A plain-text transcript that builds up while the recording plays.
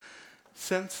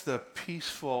sense the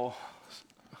peacefulness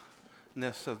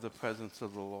of the presence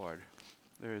of the Lord.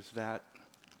 There is that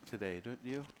today, don't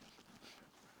you?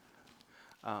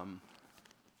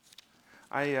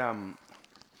 I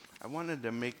wanted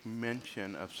to make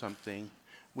mention of something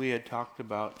we had talked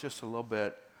about just a little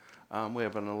bit. We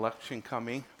have an election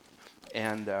coming,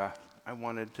 and I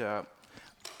wanted to.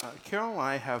 Carol and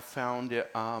I have found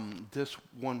this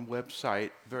one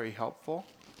website very helpful.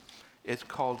 It's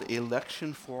called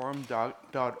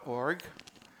electionforum.org,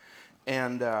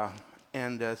 and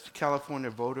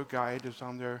California Voter Guide is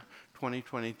on there,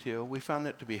 2022. We found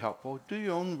it to be helpful. Do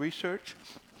your own research,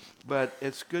 but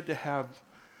it's good to have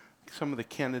some of the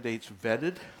candidates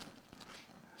vetted,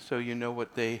 so you know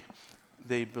what they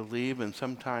believe, and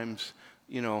sometimes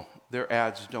their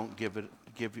ads don't give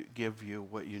you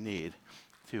what you need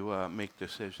to make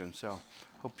decisions. So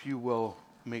hope you will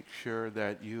make sure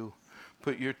that you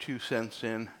put your 2 cents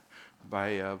in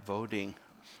by voting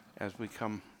as we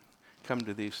come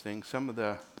to these things. Some of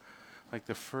the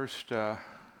first.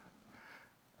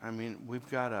 We've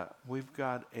got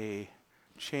a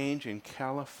change in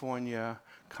California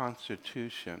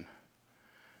Constitution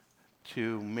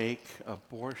to make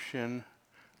abortion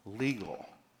legal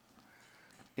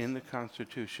in the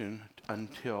Constitution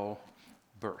until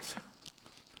birth.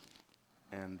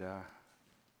 And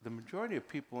the majority of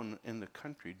people in the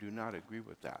country do not agree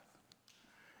with that.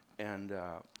 And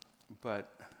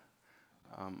but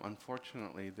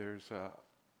unfortunately, there's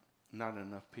not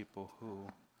enough people who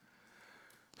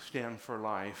stand for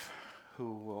life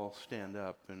who will stand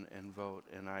up and vote.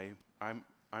 And I'm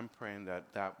praying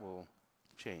that will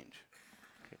change.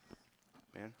 Okay,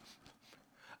 man.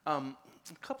 A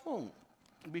couple,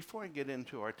 before I get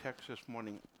into our text this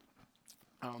morning,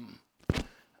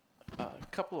 a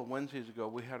couple of Wednesdays ago,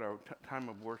 we had our time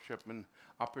of worship and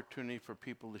opportunity for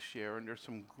people to share, and there's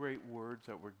some great words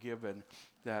that were given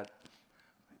that,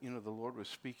 the Lord was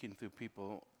speaking through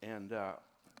people, and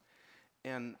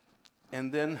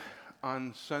then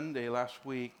on Sunday last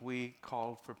week, we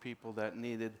called for people that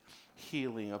needed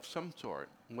healing of some sort,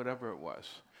 whatever it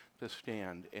was, to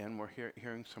stand, and we're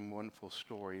hearing some wonderful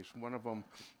stories. One of them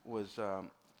was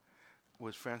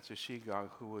Frances Shegog,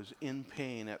 who was in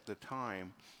pain at the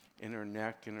time in her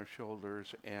neck and her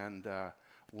shoulders, and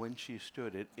when she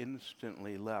stood, it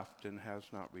instantly left and has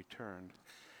not returned.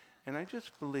 And I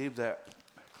just believe that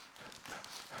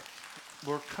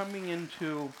we're coming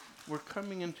into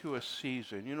a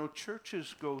season.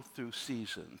 Churches go through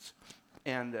seasons,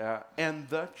 and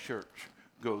the church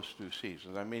goes through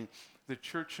seasons. The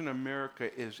church in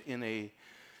America is in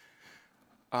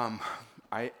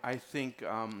I think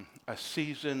a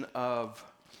season of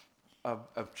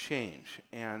change,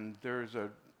 and there's a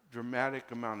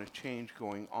dramatic amount of change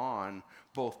going on,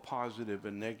 both positive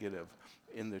and negative,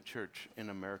 in the church in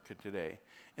America today.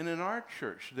 And in our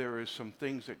church, there is some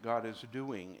things that God is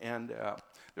doing, and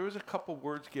there was a couple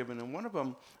words given, and one of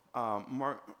them,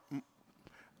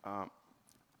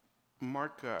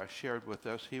 Mark shared with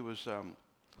us.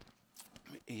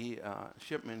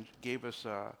 Shipman gave us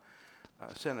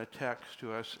sent a text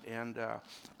to us, and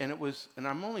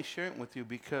I'm only sharing it with you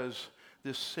because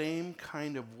this same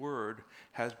kind of word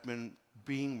has been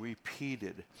being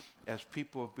repeated as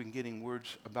people have been getting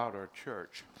words about our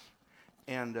church.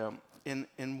 And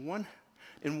in one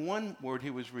word, he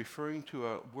was referring to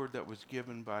a word that was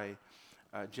given by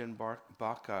Jen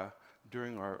Baca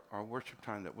during our worship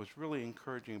time that was really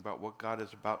encouraging about what God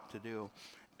is about to do.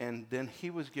 And then he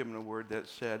was given a word that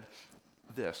said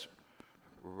this: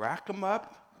 rack them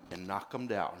up and knock them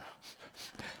down.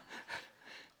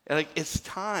 And it's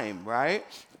time, right?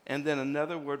 And then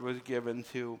another word was given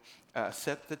to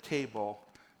set the table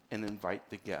and invite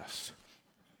the guests.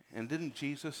 And didn't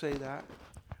Jesus say that,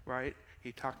 right?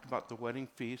 He talked about the wedding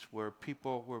feast where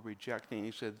people were rejecting.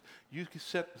 He said, you can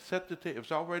set the table.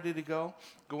 It's all ready to go.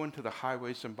 Go into the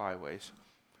highways and byways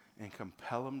and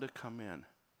compel them to come in.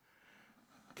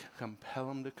 Compel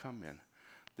them to come in.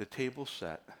 The table's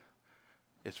set.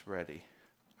 It's ready.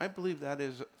 I believe that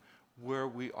is where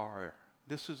we are.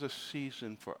 This is a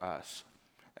season for us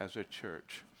as a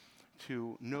church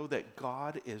to know that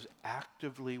God is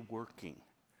actively working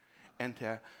and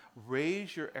to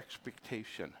raise your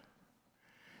expectation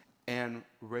and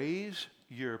raise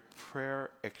your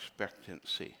prayer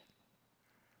expectancy.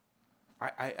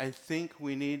 I think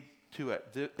we need to,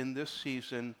 in this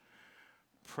season,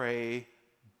 pray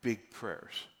big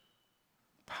prayers,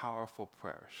 powerful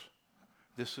prayers.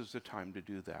 This is the time to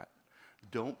do that.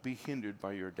 Don't be hindered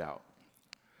by your doubt.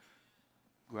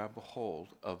 Grab a hold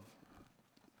of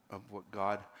what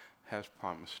God has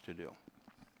promised to do.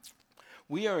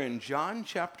 We are in John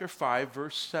chapter 5,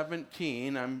 verse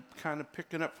 17. I'm kind of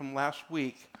picking up from last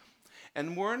week.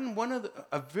 And we're in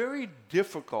a very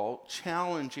difficult,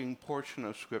 challenging portion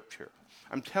of Scripture.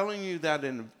 I'm telling you that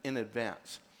in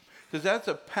advance. Because as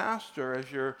a pastor, as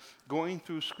you're going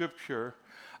through Scripture,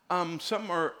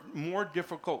 some are more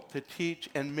difficult to teach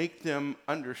and make them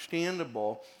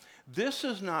understandable. This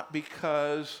is not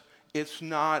because it's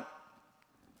not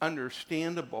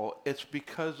understandable. It's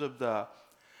because of the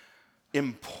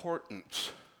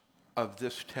importance of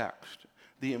this text,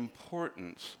 the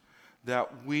importance that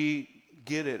we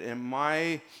get it. And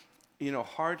my,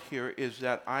 heart here is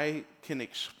that I can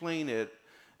explain it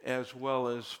as well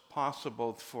as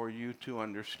possible for you to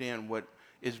understand what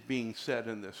is being said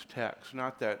in this text.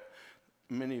 Not that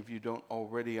many of you don't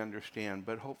already understand,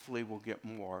 but hopefully we'll get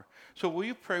more. So will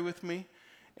you pray with me?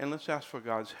 And let's ask for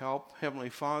God's help. Heavenly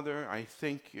Father, I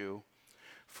thank you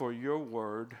for your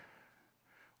word.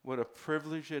 What a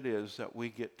privilege it is that we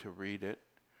get to read it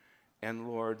and,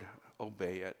 Lord,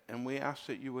 obey it. And we ask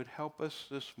that you would help us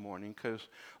this morning because,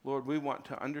 Lord, we want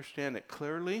to understand it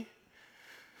clearly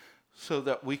so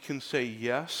that we can say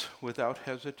yes without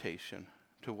hesitation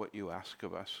to what you ask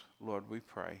of us. Lord, we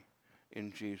pray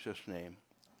in Jesus' name.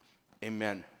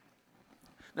 Amen.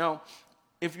 Now,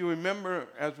 if you remember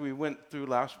as we went through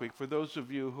last week, for those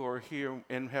of you who are here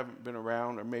and haven't been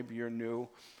around or maybe you're new,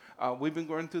 we've been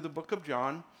going through the book of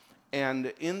John.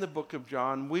 And in the book of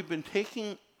John, we've been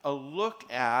taking a look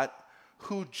at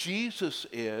who Jesus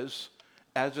is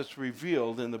as it's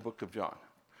revealed in the book of John.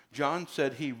 John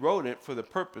said he wrote it for the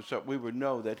purpose that we would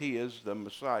know that he is the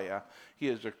Messiah, he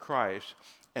is the Christ,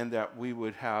 and that we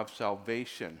would have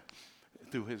salvation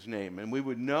through his name. And we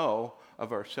would know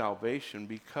of our salvation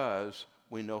because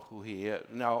we know who he is.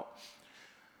 Now,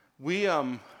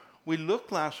 we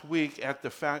looked last week at the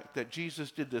fact that Jesus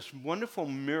did this wonderful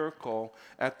miracle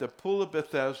at the Pool of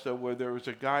Bethesda where there was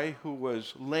a guy who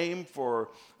was lame for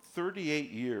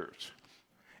 38 years.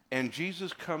 And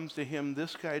Jesus comes to him.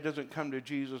 This guy doesn't come to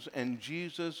Jesus. And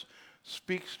Jesus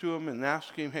speaks to him and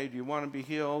asks him, hey, do you want to be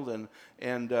healed?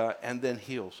 And then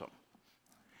heals him.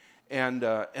 And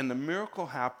the miracle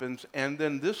happens. And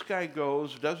then this guy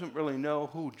goes, doesn't really know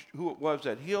who it was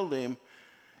that healed him.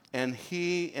 And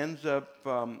he ends up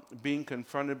being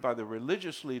confronted by the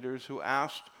religious leaders who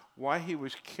asked why he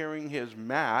was carrying his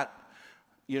mat,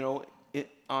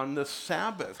 on the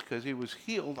Sabbath, because he was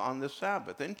healed on the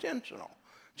Sabbath, intentional.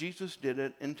 Jesus did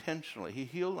it intentionally. He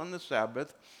healed on the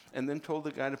Sabbath and then told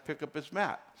the guy to pick up his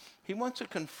mat. He wants to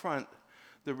confront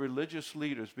the religious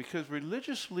leaders because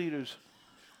religious leaders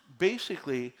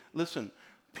basically, listen,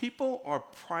 people are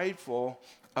prideful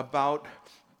about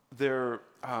their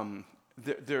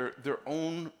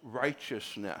own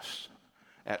righteousness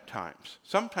at times.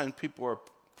 Sometimes people are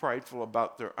prideful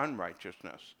about their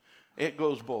unrighteousness. It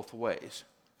goes both ways.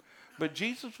 But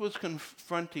Jesus was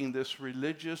confronting this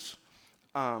religious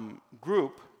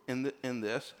group in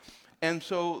this, and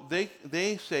so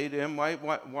they say to him, why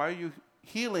are you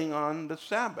healing on the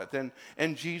Sabbath?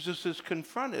 And Jesus is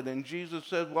confronted, and Jesus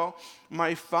says, well,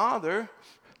 my Father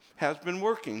has been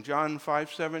working. John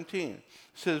 5:17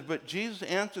 says, but Jesus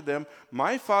answered them,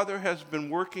 my Father has been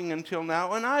working until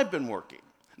now, and I've been working.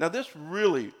 Now this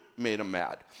really made him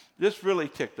mad. This really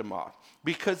ticked him off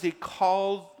because he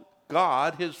called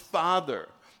God his Father.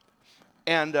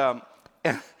 And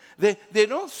they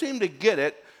don't seem to get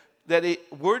it,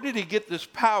 where did he get this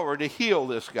power to heal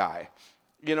this guy?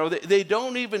 They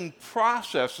don't even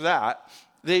process that.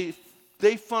 They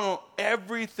funnel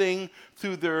everything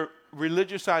through their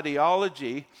religious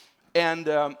ideology, and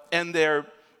they're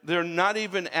not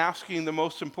even asking the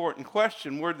most important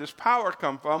question: where did this power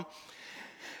come from?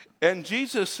 And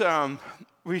Jesus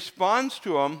responds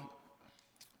to them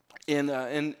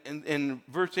in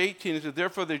verse 18. He said,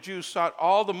 therefore the Jews sought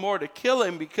all the more to kill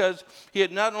him because he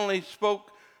had not only broke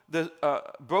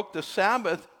the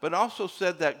Sabbath, but also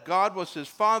said that God was his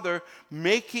Father,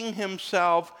 making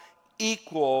himself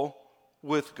equal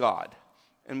with God.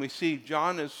 And we see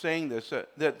John is saying this,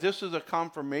 that this is a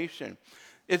confirmation.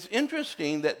 It's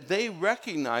interesting that they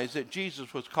recognize that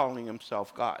Jesus was calling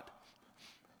himself God.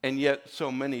 And yet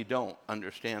so many don't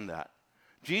understand that.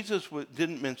 Jesus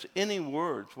didn't mince any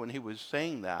words when he was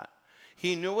saying that.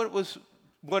 He knew what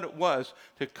it was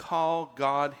to call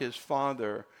God his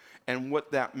Father and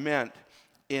what that meant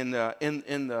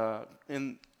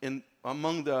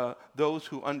among those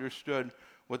who understood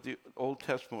what the Old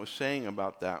Testament was saying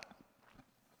about that.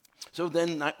 So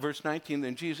then, verse 19,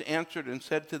 then Jesus answered and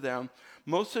said to them,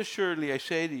 most assuredly I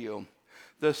say to you,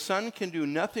 the Son can do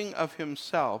nothing of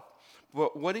himself,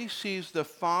 but what he sees the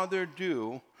Father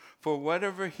do, for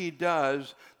whatever he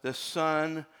does, the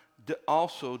Son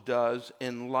also does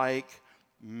in like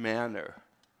manner.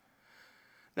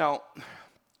 Now,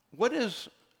 what is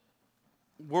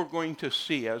we're going to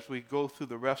see as we go through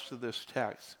the rest of this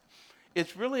text?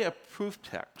 It's really a proof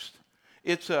text.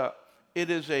 It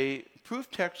is a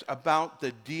proof text about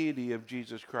the deity of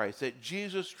Jesus Christ, that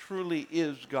Jesus truly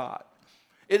is God.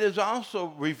 It is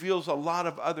also reveals a lot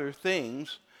of other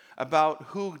things about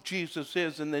who Jesus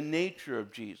is and the nature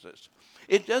of Jesus.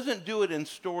 It doesn't do it in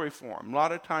story form. A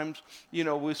lot of times,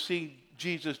 we see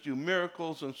Jesus do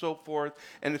miracles and so forth,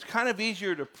 and it's kind of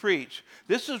easier to preach.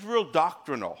 This is real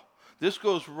doctrinal. This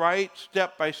goes right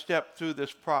step by step through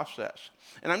this process.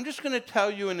 And I'm just going to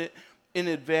tell you in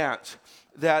advance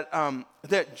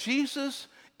that Jesus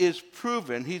is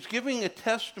proven. He's giving a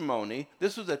testimony.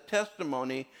 This is a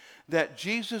testimony that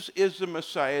Jesus is the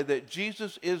Messiah, that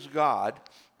Jesus is God,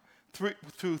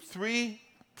 through three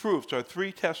proofs or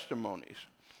three testimonies.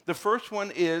 The first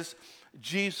one is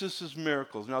Jesus'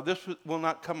 miracles. Now, this will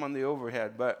not come on the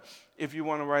overhead, but if you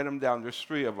want to write them down, there's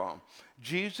three of them.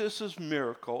 Jesus'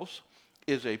 miracles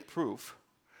is a proof.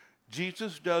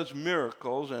 Jesus does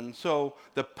miracles, and so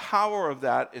the power of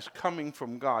that is coming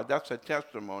from God. That's a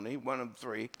testimony, one of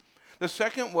three. The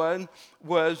second one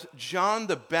was John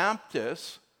the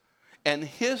Baptist, and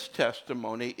his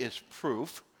testimony is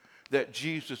proof that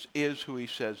Jesus is who he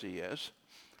says he is,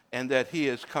 and that he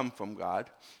has come from God.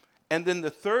 And then the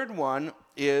third one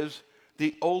is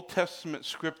the Old Testament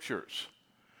scriptures.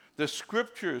 The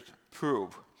scriptures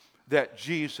prove that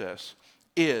Jesus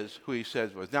is who he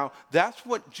says was. Now, that's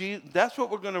what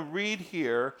we're going to read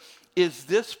here, is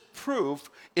this proof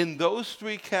in those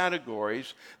three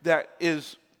categories that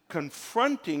is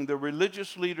confronting the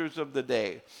religious leaders of the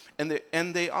day.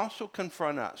 And they also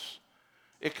confront us.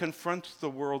 It confronts the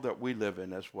world that we live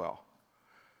in as well.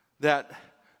 That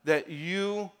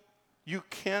you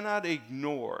cannot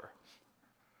ignore.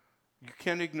 You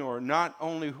can't ignore not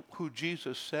only who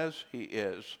Jesus says he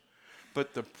is,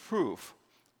 but the proof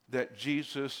that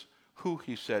Jesus, who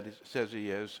he says he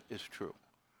is true.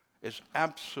 It's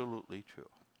absolutely true.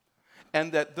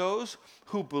 And that those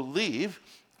who believe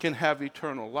can have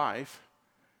eternal life,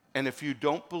 and if you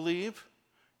don't believe,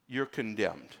 you're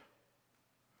condemned.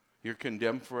 You're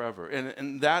condemned forever.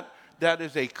 And that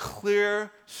is a clear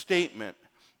statement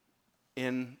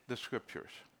in the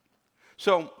scriptures.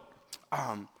 So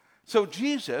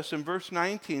Jesus in verse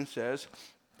 19 says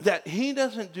that he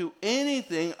doesn't do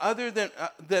anything other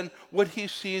than what he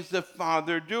sees the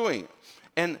Father doing.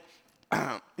 And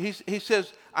he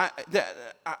says,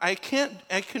 I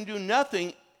can do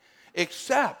nothing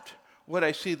except what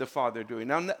I see the Father doing.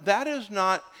 Now, that is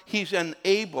not he's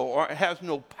unable or has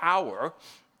no power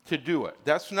to do it.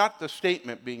 That's not the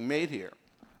statement being made here.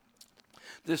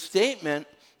 The statement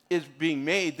is being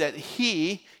made that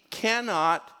he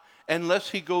cannot,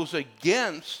 unless he goes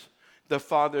against the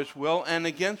Father's will and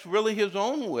against really his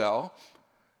own will,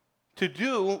 to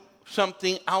do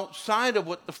something outside of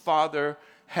what the Father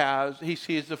he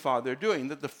sees the Father doing.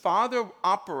 That the Father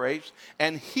operates,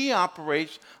 and he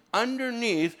operates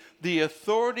underneath the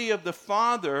authority of the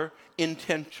Father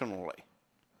intentionally.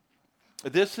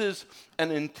 This is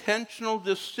an intentional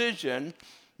decision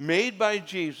made by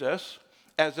Jesus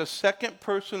as a second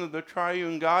person of the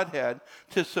triune Godhead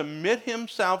to submit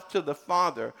himself to the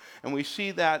Father. And we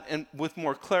see that with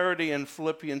more clarity in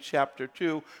Philippians chapter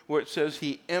 2, where it says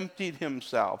he emptied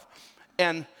himself.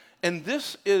 And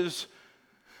this is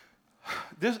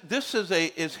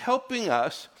helping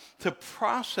us to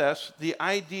process the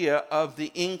idea of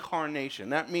the incarnation.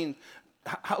 That means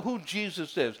who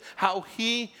Jesus is, how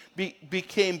he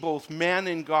became both man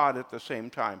and God at the same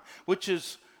time, which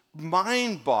is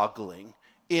mind-boggling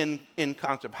in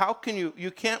concept. How can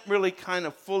you can't really kind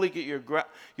of fully get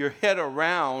your head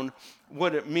around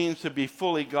what it means to be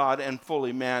fully God and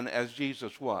fully man as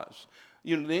Jesus was.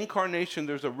 The incarnation,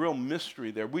 there's a real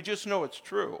mystery there. We just know it's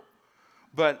true.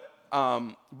 But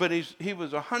he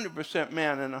was 100%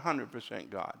 man and 100%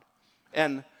 God.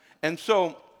 And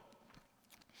so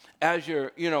as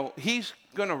he's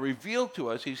going to reveal to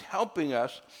us, he's helping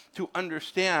us to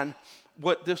understand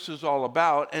what this is all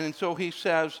about. And so he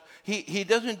says he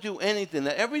doesn't do anything.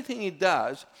 That everything he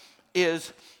does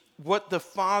is what the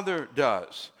Father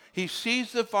does. He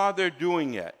sees the Father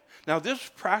doing it. Now, this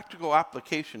practical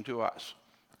application to us,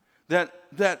 that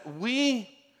we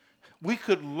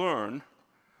could learn,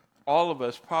 all of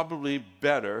us probably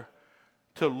better,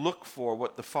 to look for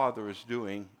what the Father is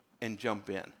doing and jump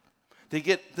in. To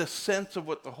get the sense of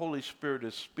what the Holy Spirit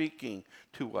is speaking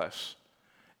to us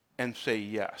and say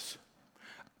yes.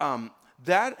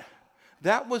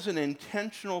 That was an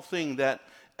intentional thing that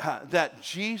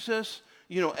Jesus,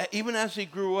 even as he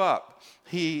grew up,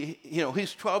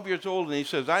 he's 12 years old and he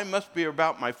says, I must be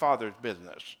about my Father's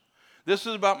business. This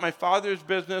is about my Father's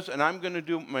business, and I'm going to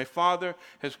do what my Father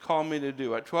has called me to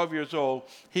do. At 12 years old,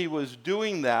 he was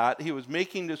doing that. He was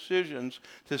making decisions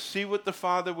to see what the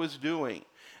Father was doing.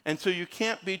 And so you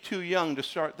can't be too young to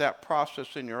start that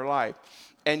process in your life.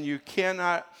 And you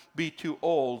cannot be too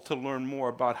old to learn more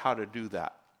about how to do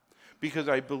that. Because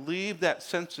I believe that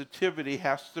sensitivity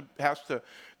has to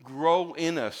grow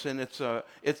in us, and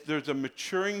there's a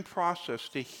maturing process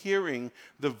to hearing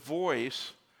the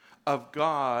voice of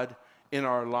God in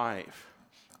our life.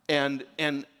 And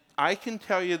I can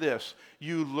tell you this,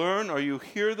 you learn or you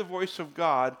hear the voice of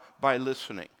God by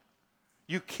listening.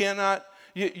 You cannot,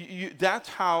 that's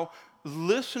how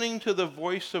listening to the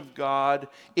voice of God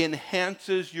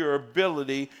enhances your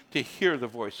ability to hear the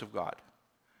voice of God.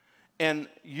 And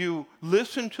you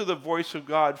listen to the voice of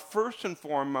God first and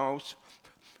foremost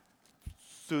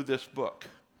through this book.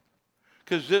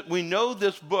 Because we know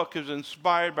this book is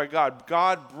inspired by God.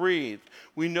 God breathed.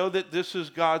 We know that this is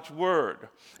God's word.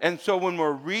 And so when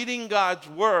we're reading God's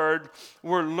word,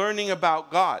 we're learning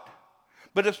about God.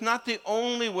 But it's not the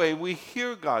only way we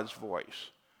hear God's voice.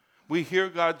 We hear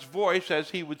God's voice as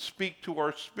he would speak to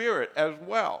our spirit as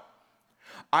well.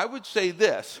 I would say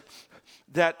this,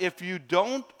 that if you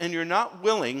don't and you're not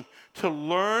willing to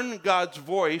learn God's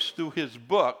voice through his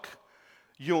book,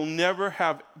 you'll never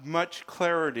have much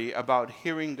clarity about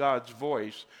hearing God's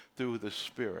voice through the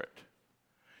Spirit.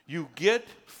 You get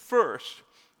first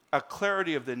a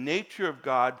clarity of the nature of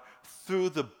God through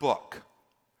the book.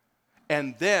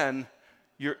 And then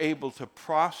you're able to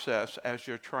process as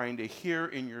you're trying to hear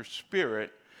in your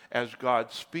spirit as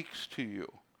God speaks to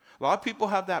you. A lot of people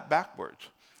have that backwards.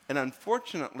 And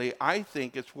unfortunately, I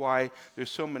think it's why there's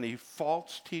so many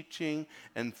false teaching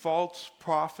and false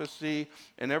prophecy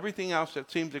and everything else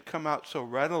that seems to come out so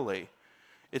readily.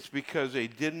 It's because they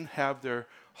didn't have their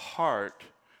heart,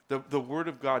 the Word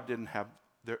of God didn't have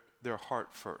their heart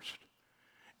first.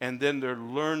 And then they're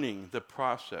learning the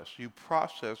process. You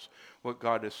process what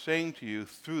God is saying to you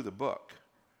through the book.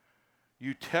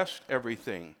 You test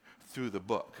everything through the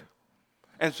book.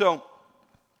 And so,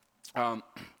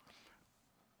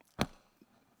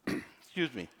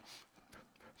 excuse me.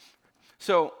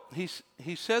 So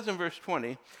he says in verse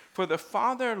 20, for the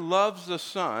Father loves the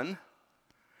Son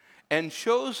and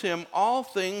shows him all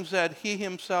things that he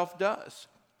himself does.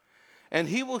 And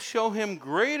he will show him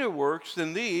greater works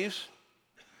than these.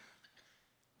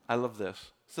 I love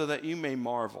this. So that you may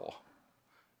marvel.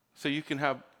 So you can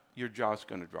have, your jaw's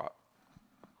going to drop.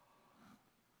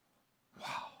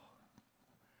 Wow.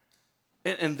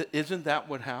 And isn't that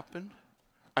what happened?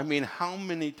 I mean, how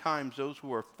many times those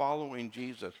who are following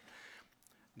Jesus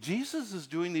is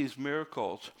doing these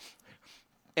miracles,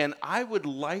 and I would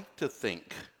like to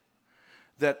think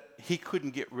that he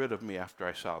couldn't get rid of me after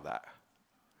I saw that.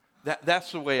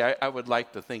 That's the way I would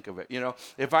like to think of it.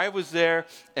 If I was there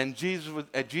and this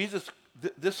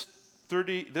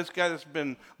guy that's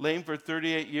been lame for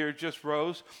 38 years just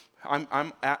rose, I'm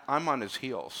on his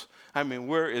heels. I mean,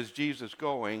 where is Jesus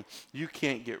going? You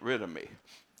can't get rid of me.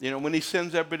 When he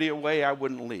sends everybody away, I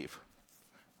wouldn't leave.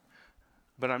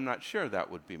 But I'm not sure that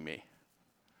would be me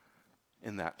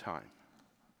in that time.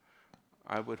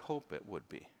 I would hope it would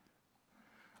be.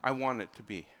 I want it to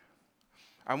be.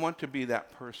 I want to be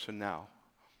that person now.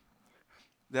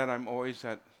 That I'm always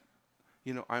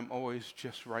I'm always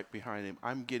just right behind him.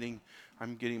 I'm getting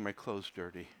my clothes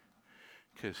dirty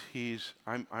because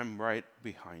I'm right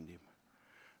behind him,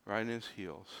 right in his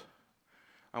heels.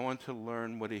 I want to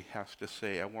learn what he has to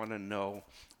say. I want to know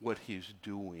what he's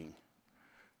doing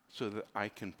so that I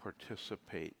can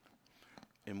participate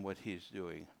in what he's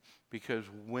doing. Because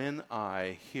when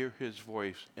I hear his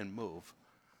voice and move,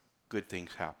 good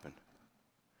things happen.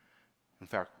 In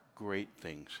fact, great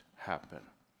things happen.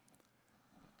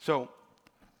 So,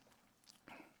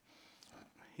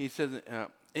 he says,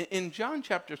 in John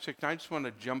chapter 6, I just want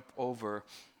to jump over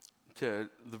to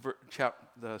the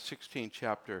 16th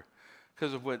chapter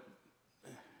because of what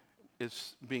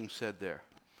is being said there.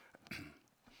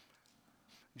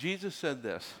 Jesus said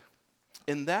this,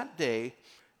 in that day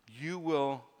you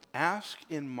will ask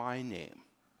in my name.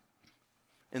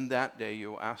 In that day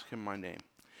you will ask in my name.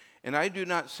 And I do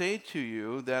not say to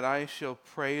you that I shall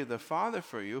pray the Father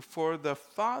for you, for the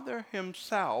Father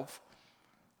himself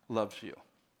loves you.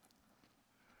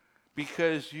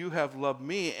 Because you have loved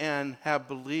me and have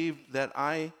believed that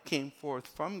I came forth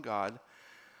from God.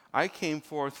 I came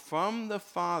forth from the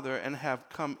Father and have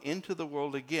come into the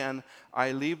world again.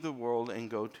 I leave the world and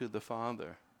go to the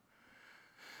Father.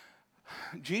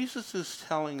 Jesus is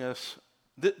telling us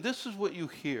This is what you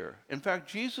hear. In fact,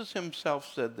 Jesus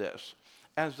himself said this,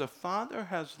 as the Father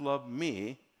has loved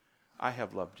me, I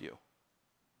have loved you.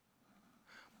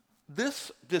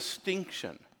 This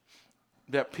distinction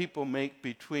that people make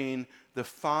between the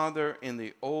Father in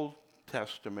the Old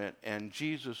Testament and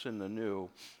Jesus in the New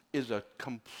is a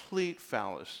complete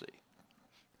fallacy.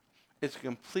 It's a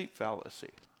complete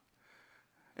fallacy.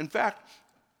 In fact,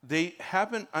 they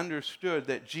haven't understood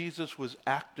that Jesus was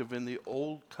active in the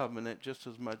Old Covenant just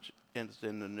as much as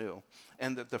in the New,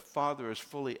 and that the Father is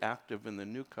fully active in the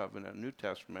New Covenant, New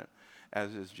Testament,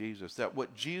 as is Jesus. That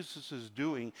what Jesus is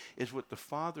doing is what the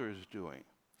Father is doing.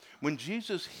 When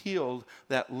Jesus healed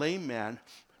that lame man,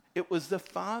 it was the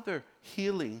Father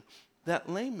healing that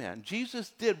lame man. Jesus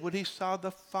did what he saw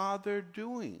the Father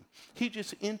doing. He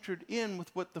just entered in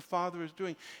with what the Father is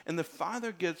doing. And the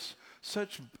Father gets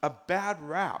such a bad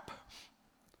rap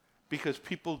because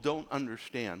people don't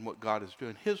understand what God is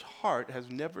doing. His heart has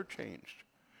never changed.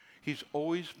 He's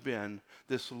always been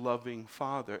this loving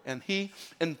Father. And he,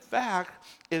 in fact,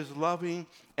 is loving,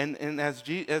 and as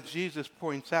Jesus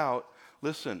points out,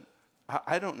 listen,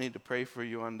 I don't need to pray for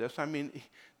you on this. I mean,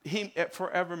 he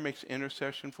forever makes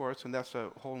intercession for us, and that's a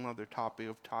whole other topic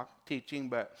of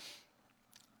teaching.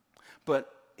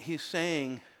 But he's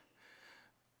saying,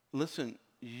 listen,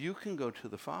 you can go to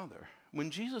the Father. When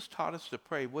Jesus taught us to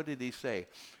pray, what did he say?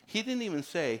 He didn't even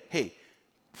say, hey,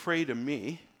 pray to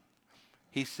me.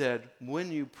 He said,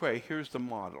 when you pray, here's the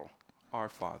model, our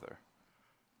Father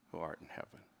who art in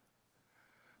heaven.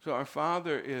 So our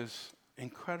Father is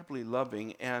incredibly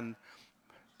loving and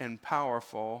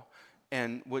powerful.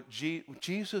 And what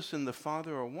Jesus and the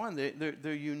Father are one.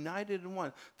 They're united in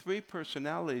one. Three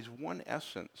personalities, one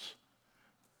essence.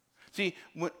 See,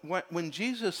 when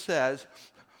Jesus says,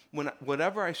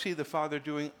 whatever I see the Father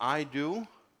doing, I do,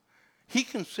 he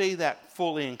can say that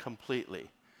fully and completely.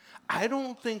 I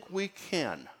don't think we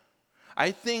can.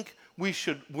 I think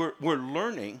we're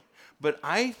learning, but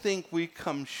I think we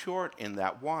come short in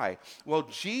that. Why? Well,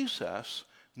 Jesus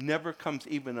never comes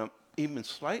even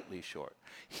slightly short.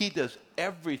 He does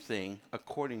everything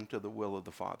according to the will of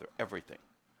the Father. Everything.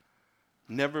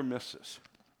 Never misses.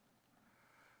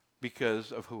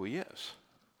 Because of who he is.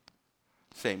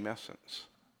 Same essence.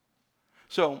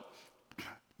 So,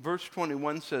 verse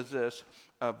 21 says this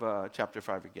of chapter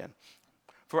 5 again.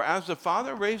 For as the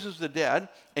Father raises the dead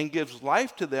and gives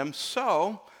life to them,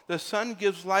 so the Son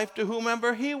gives life to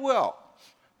whomever he will.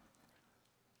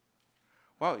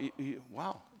 Wow,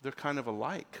 wow, they're kind of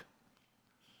alike.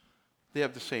 They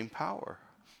have the same power.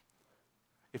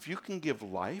 If you can give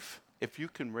life, if you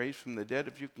can raise from the dead,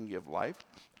 if you can give life,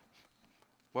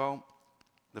 well,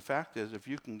 the fact is, if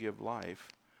you can give life,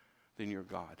 then you're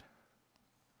God.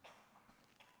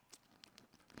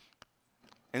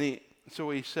 And so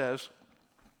he says,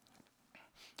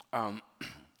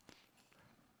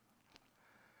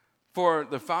 for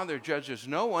the Father judges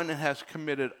no one and has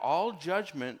committed all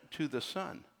judgment to the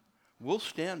Son. We'll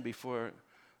stand before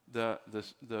the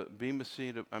bema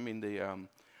seat of,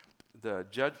 the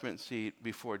judgment seat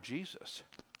before Jesus.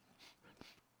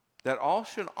 That all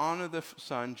should honor the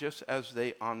Son just as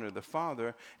they honor the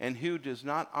Father, and who does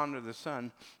not honor the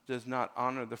Son does not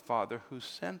honor the Father who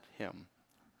sent him.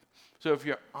 So if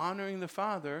you're honoring the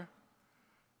Father,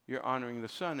 you're honoring the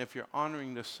Son. If you're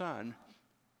honoring the Son,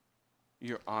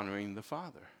 you're honoring the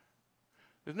Father.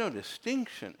 There's no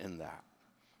distinction in that.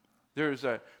 There's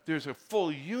a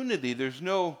full unity. There's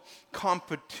no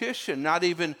competition, not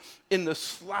even in the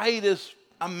slightest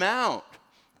amount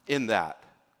in that.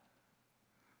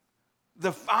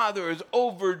 The Father is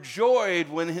overjoyed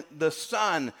when the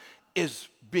Son is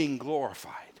being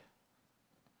glorified.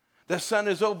 The Son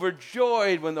is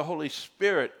overjoyed when the Holy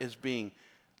Spirit is being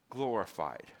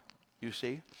glorified. You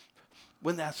see?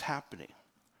 When that's happening.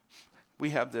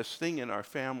 We have this thing in our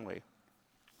family.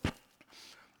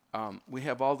 We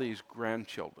have all these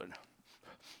grandchildren.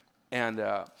 And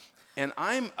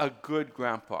I'm a good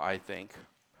grandpa, I think.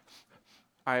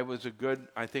 I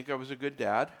think I was a good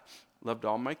dad. Loved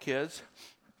all my kids.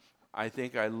 I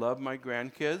think I love my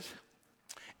grandkids.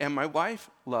 And my wife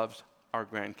loves our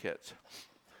grandkids.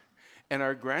 And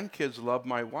our grandkids love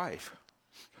my wife.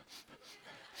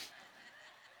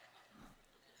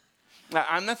 Now,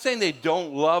 I'm not saying they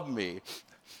don't love me,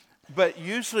 but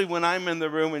usually when I'm in the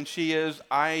room and she is,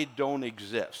 I don't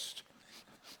exist.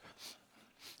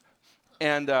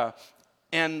 And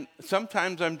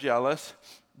sometimes I'm jealous,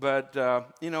 but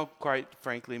quite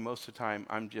frankly, most of the time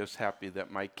I'm just happy that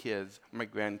my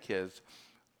grandkids,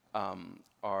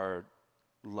 are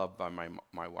loved by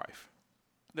my wife.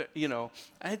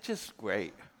 It's just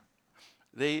great.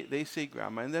 They see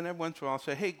Grandma, and then every once in a while I'll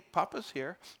say, "Hey, Papa's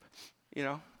here." You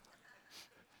know,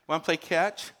 want to play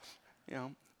catch? You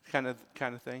know, kind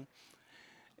of thing.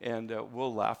 And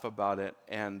we'll laugh about it.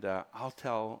 And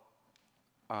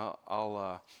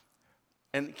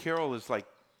and Carol is like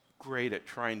great at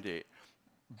trying to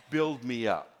build me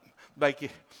up.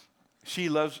 Like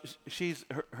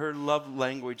her love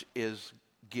language is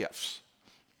gifts.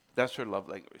 That's her love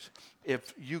language.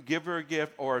 If you give her a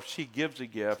gift or if she gives a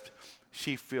gift,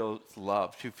 she feels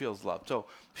love. She feels love. So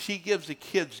she gives the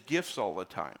kids gifts all the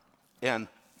time. And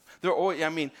they're always,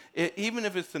 even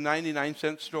if it's the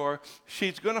 99-cent store,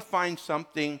 she's going to find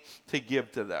something to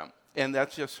give to them. And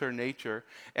that's just her nature.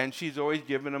 And she's always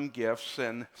giving them gifts.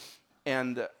 And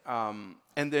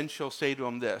then she'll say to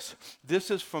them this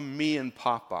is from me and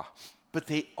Papa. But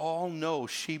they all know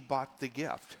she bought the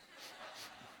gift.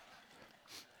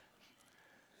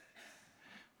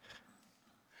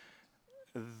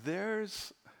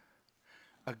 There's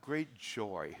a great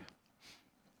joy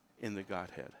in the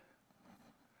Godhead.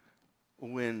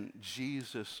 When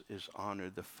Jesus is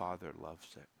honored, the Father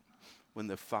loves it. When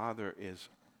the Father is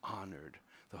honored,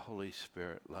 the Holy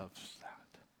Spirit loves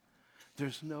that.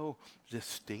 There's no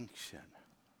distinction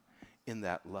in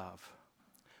that love,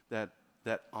 that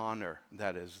honor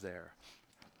that is there.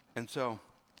 And so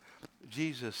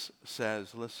Jesus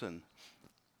says, listen,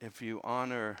 if you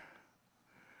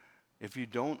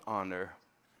don't honor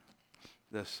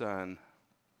the Son,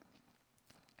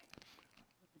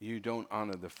 you don't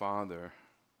honor the Father,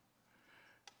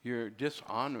 you're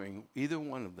dishonoring either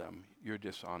one of them. You're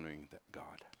dishonoring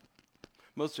God.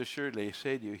 Most assuredly, I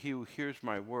say to you, he who hears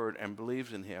my word and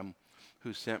believes in him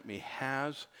who sent me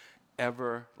has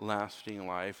everlasting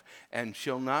life and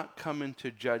shall not come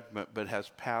into judgment, but has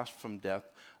passed from death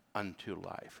unto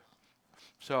life.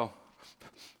 So,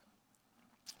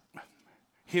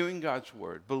 hearing God's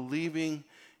word, believing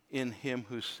in him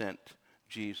who sent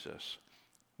Jesus,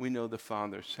 we know the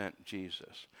Father sent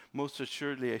Jesus. Most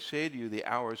assuredly, I say to you, the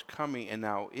hour is coming and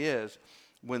now is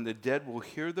when the dead will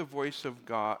hear the voice of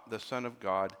God, the Son of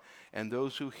God, and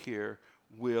those who hear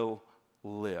will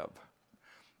live.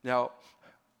 Now,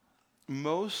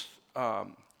 most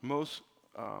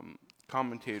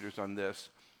commentators on this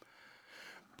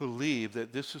believe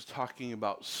that this is talking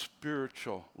about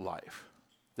spiritual life,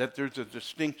 that there's a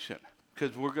distinction.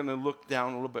 Because we're going to look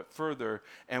down a little bit further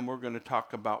and we're going to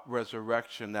talk about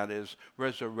resurrection, that is,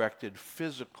 resurrected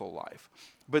physical life.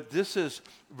 But this is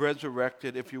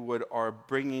resurrected, if you would, or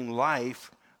bringing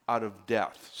life out of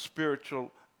death,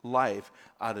 spiritual life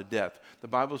out of death. The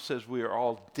Bible says we are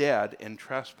all dead in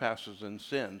trespasses and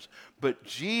sins, but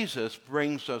Jesus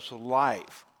brings us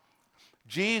life.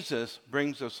 Jesus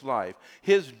brings us life.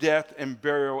 His death and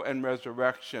burial and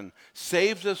resurrection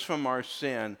saves us from our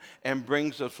sin and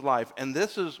brings us life. And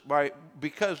this is why,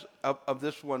 because of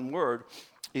this one word,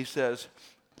 he says,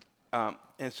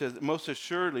 most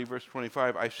assuredly, verse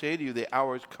 25, I say to you, the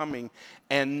hour is coming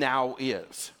and now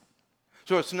is.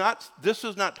 So this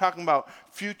is not talking about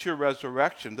future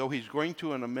resurrection, though he's going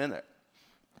to in a minute.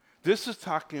 This is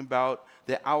talking about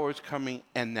the hour is coming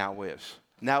and now is.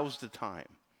 Now's the time.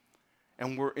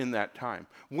 And we're in that time.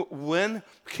 When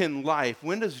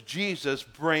does Jesus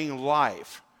bring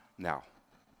life? Now.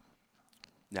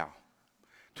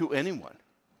 To anyone.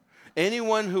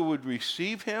 Anyone who would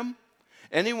receive him,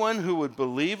 anyone who would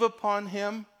believe upon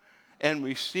him and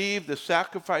receive the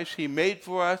sacrifice he made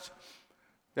for us,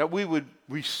 that we would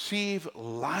receive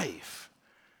life.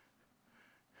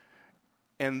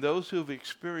 And those who have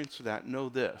experienced that know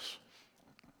this.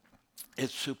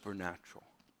 It's supernatural.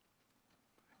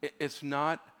 It's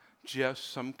not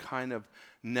just some kind of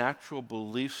natural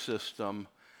belief system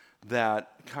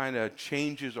that kind of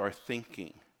changes our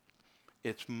thinking.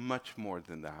 It's much more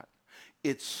than that.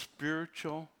 It's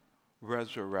spiritual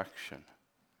resurrection.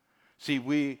 See,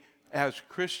 we as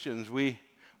Christians, we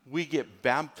get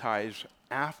baptized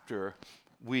after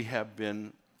we have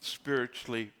been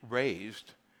spiritually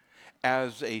raised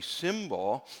as a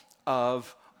symbol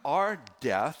of our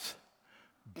death,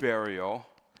 burial,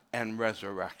 and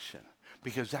resurrection,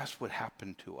 because that's what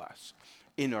happened to us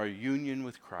in our union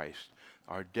with Christ,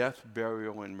 our death,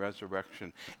 burial, and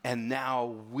resurrection. And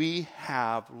now we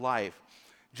have life.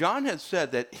 John had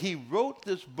said that he wrote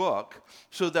this book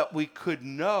so that we could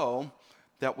know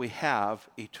that we have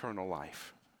eternal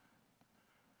life.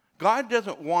 God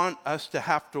doesn't want us to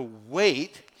have to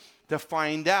wait to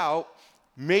find out,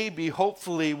 maybe,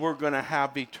 hopefully, we're going to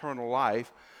have eternal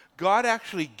life. God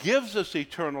actually gives us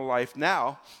eternal life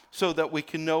now so that we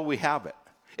can know we have it.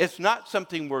 It's not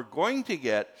something we're going to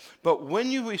get, but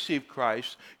when you receive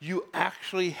Christ, you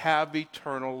actually have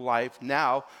eternal life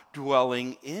now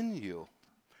dwelling in you.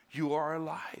 You are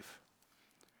alive.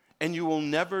 and you will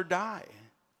never die.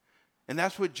 And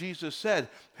that's what Jesus said.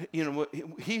 You know,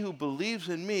 he who believes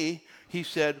in me, he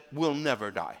said, will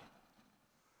never die.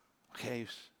 Okay,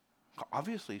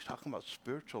 obviously he's talking about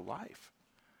spiritual life.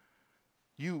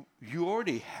 You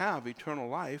already have eternal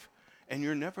life, and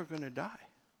you're never going to die.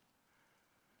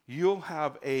 You'll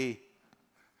have a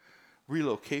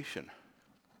relocation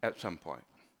at some point.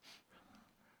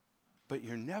 But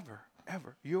you're never,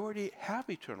 ever, you already have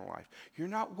eternal life. You're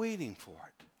not waiting for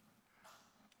it.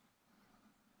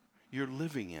 You're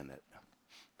living in it.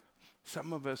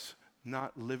 Some of us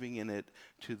not living in it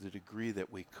to the degree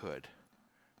that we could.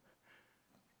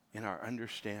 In our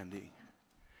understanding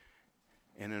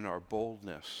and in our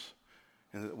boldness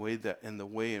and the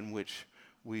way in which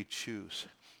we choose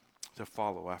to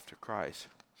follow after Christ.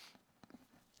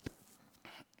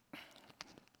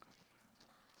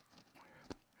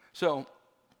 So,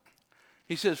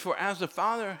 he says, for as the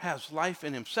Father has life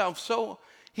in himself, so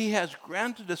he has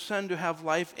granted the Son to have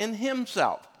life in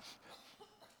himself.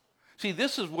 See,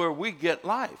 this is where we get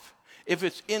life. If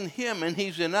it's in him and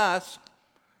he's in us,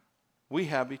 we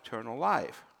have eternal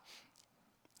life.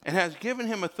 And has given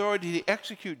him authority to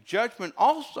execute judgment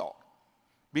also,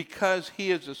 because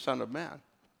he is the Son of Man.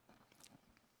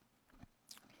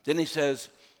 Then he says,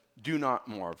 do not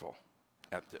marvel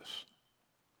at this.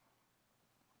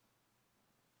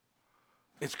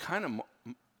 It's kind of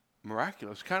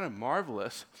miraculous, kind of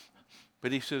marvelous,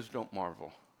 but he says, don't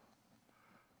marvel.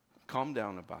 Calm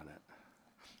down about it.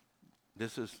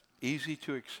 This is easy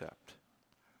to accept.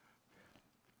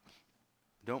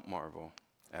 Don't marvel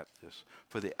at this,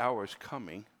 for the hour is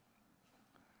coming,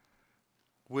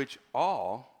 which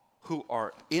all who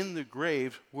are in the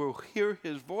grave will hear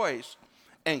his voice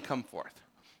and come forth.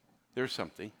 There's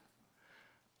something.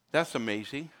 That's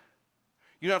amazing.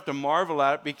 You don't have to marvel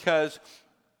at it because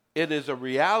it is a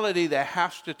reality that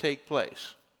has to take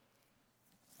place.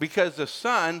 Because the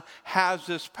Son has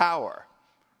this power.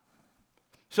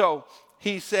 So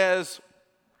he says,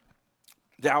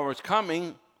 the hour is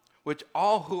coming, which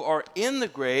all who are in the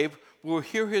grave will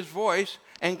hear his voice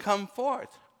and come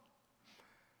forth.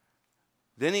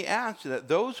 Then he adds that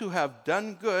those who have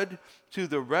done good to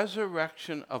the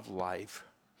resurrection of life,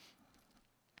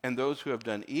 and those who have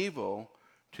done evil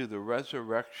to the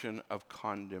resurrection of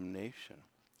condemnation.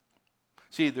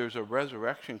 See, there's a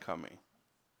resurrection coming.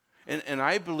 And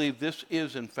I believe this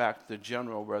is, in fact, the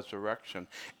general resurrection.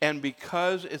 And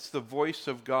because it's the voice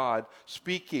of God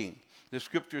speaking, the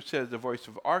scripture says the voice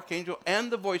of archangel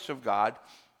and the voice of God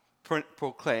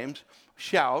proclaims,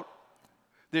 shout,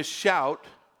 this shout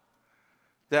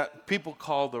that people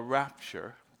call the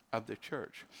rapture of the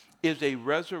church is a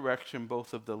resurrection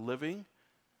both of the living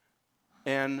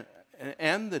and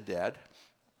the dead.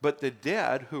 But the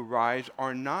dead who rise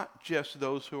are not just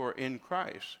those who are in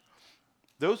Christ.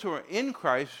 Those who are in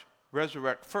Christ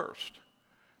resurrect first,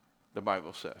 the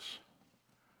Bible says.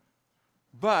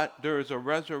 But there is a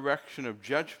resurrection of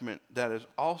judgment that is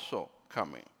also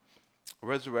coming, a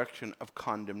resurrection of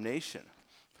condemnation.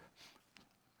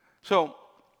 So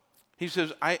he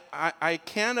says, I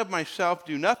can of myself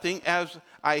do nothing. As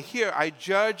I hear, I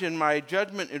judge, and my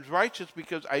judgment is righteous,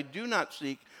 because I do not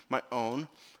seek my own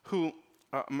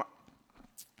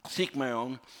seek my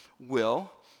own will,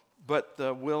 but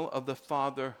the will of the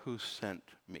Father who sent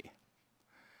me.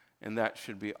 And that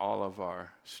should be all of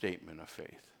our statement of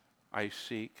faith. I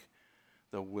seek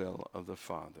the will of the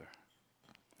Father.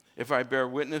 If I bear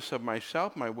witness of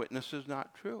myself, my witness is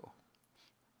not true.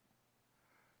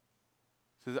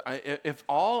 So if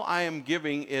all I am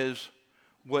giving is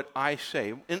what I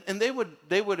say, and they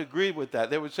would agree with that.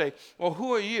 They would say, well,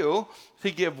 who are you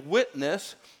to give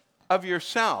witness of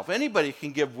yourself? Anybody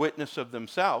can give witness of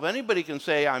themselves. Anybody can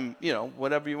say, I'm,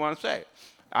 whatever you want to say.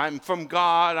 I'm from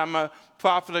God, I'm a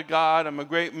prophet of God, I'm a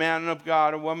great man of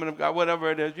God, a woman of God,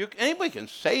 whatever it is. Anybody can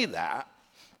say that.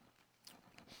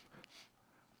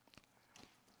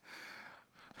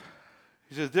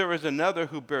 He says, there is another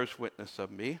who bears witness of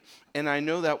me, and I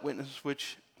know that witness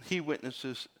which he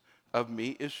witnesses of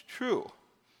me is true.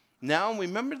 Now,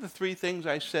 remember the three things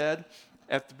I said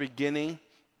at the beginning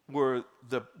were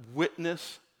the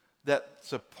witness that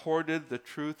supported the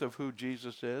truth of who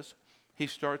Jesus is? He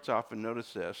starts off, and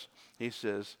notice this. He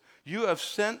says, you have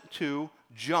sent to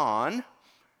John,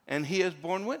 and he has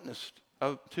borne witness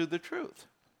to the truth.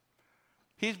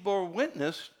 He's borne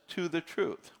witness to the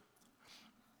truth.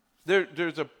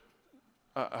 There's a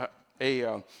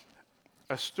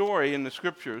story in the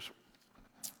scriptures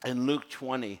in Luke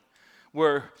 20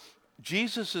 where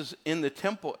Jesus is in the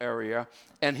temple area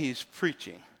and he's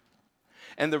preaching.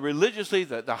 And the religious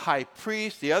leaders, the high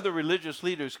priest, the other religious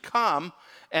leaders come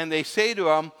and they say to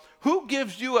him, who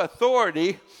gives you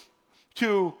authority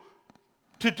to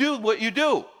do what you're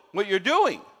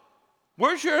doing?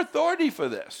 Where's your authority for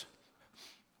this?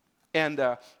 And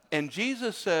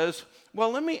Jesus says,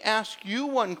 well, let me ask you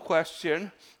one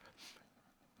question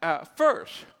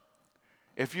first.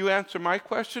 If you answer my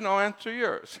question, I'll answer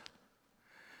yours.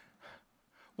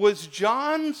 Was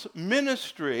John's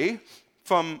ministry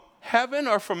from heaven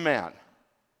or from man?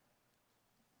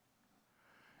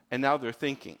 And now they're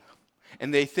thinking.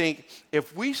 And they think,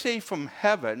 if we say from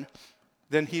heaven,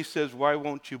 then he says, why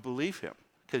won't you believe him?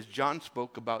 Because John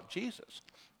spoke about Jesus.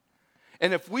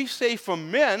 And if we say from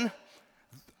men,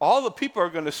 all the people are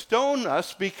going to stone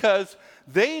us because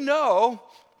they know,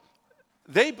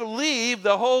 they believe,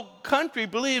 the whole country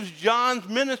believes John's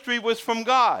ministry was from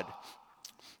God.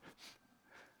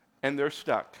 And they're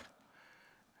stuck.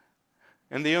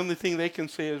 And the only thing they can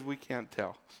say is, we can't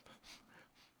tell.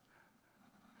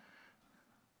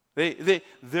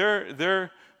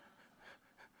 They're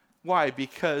why?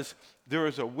 Because there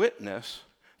is a witness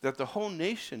that the whole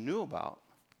nation knew about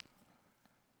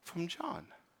from John.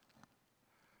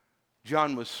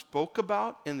 John was spoke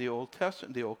about in the Old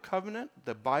Testament, the Old Covenant.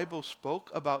 The Bible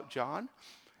spoke about John.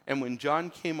 And when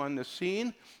John came on the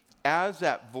scene as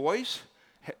that voice,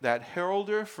 that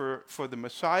heralder for the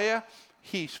Messiah,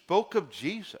 he spoke of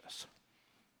Jesus.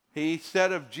 He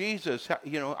said of Jesus,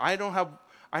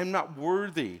 I'm not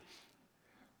worthy.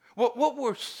 What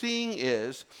we're seeing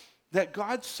is that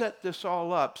God set this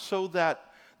all up so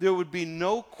that there would be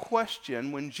no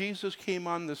question when Jesus came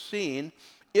on the scene.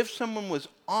 If someone was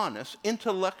honest,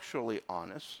 intellectually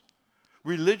honest,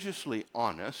 religiously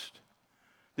honest,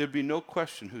 there'd be no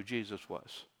question who Jesus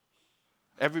was.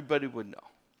 Everybody would know.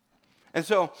 And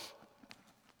so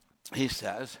he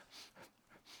says,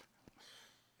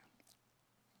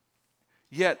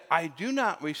 yet I do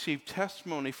not receive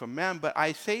testimony from man, but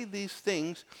I say these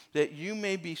things that you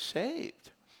may be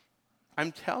saved.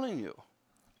 I'm telling you.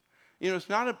 It's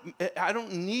not I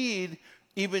don't need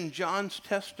even John's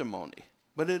testimony,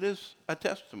 but it is a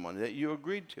testimony that you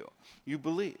agreed to, you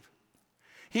believe.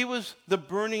 He was the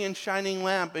burning and shining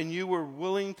lamp, and you were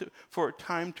willing for a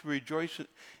time to rejoice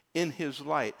in his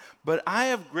light. But I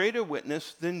have greater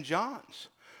witness than John's.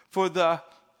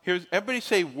 Here's everybody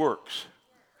say works.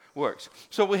 Works.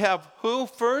 So we have who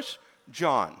first?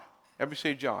 John. Everybody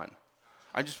say John.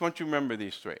 I just want you to remember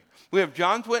these three. We have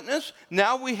John's witness.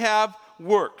 Now we have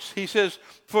works. He says,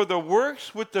 for the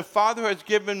works which the Father has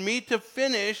given me to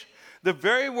finish, the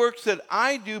very works that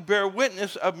I do bear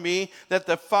witness of me that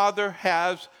the Father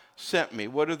has sent me.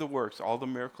 What are the works? All the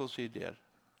miracles he did.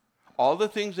 All the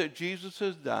things that Jesus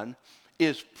has done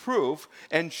is proof,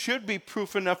 and should be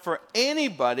proof enough for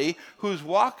anybody who's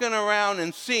walking around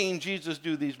and seeing Jesus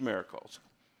do these miracles.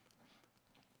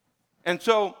 And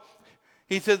so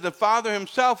he says, the Father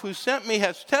himself who sent me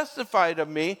has testified of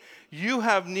me. You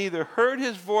have neither heard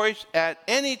his voice at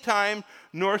any time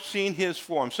nor seen his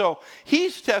form. So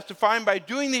he's testifying by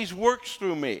doing these works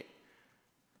through me.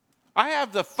 I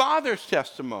have the Father's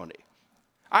testimony.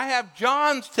 I have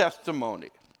John's testimony.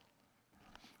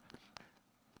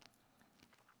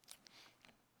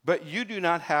 But you do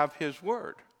not have his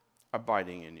word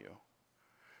abiding in you.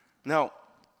 Now,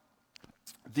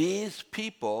 these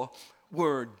people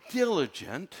were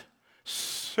diligent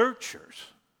searchers.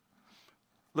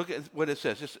 Look at what it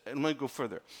says. Let me go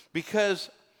further.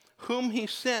 Because whom he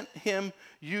sent him,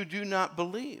 you do not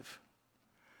believe.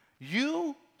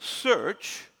 You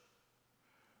search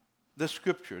the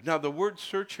scripture. Now, the word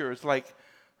search here is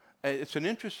it's an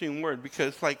interesting word because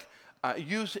it's like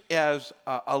used as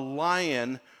a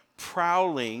lion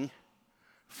prowling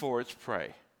for its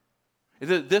prey.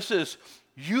 This is,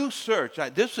 you search.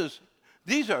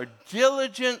 These are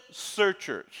diligent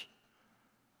searchers.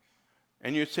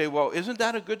 And you'd say, well, isn't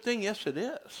that a good thing? Yes, it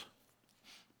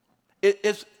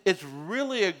is. It's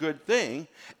really a good thing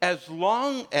as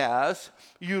long as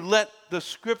you let the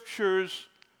scriptures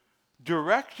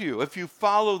direct you. If you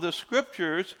follow the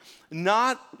scriptures,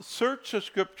 not search the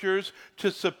scriptures to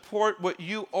support what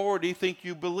you already think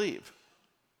you believe.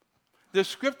 The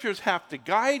scriptures have to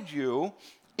guide you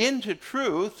into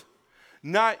truth,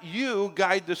 not you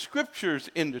guide the scriptures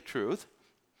into truth.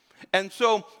 And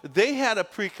so they had a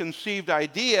preconceived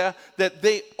idea that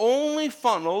they only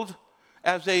funneled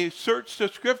as they searched the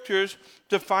scriptures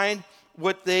to find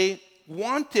what they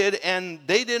wanted, and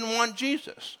they didn't want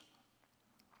Jesus.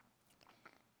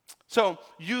 So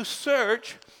you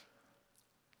search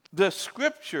the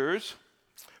scriptures,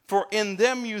 for in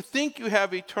them you think you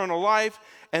have eternal life,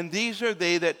 and these are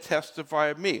they that testify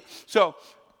of me. So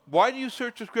why do you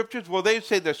search the Scriptures? Well, they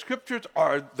say the Scriptures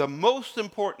are the most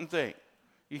important thing.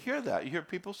 You hear that. You hear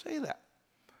people say that.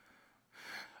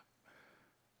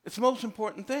 It's the most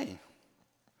important thing.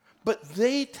 But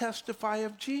they testify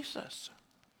of Jesus.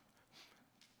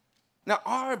 Now,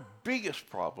 our biggest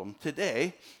problem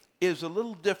today is a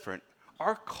little different.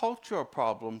 Our cultural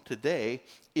problem today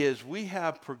is we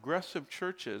have progressive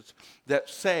churches that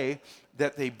say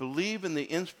that they believe in the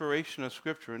inspiration of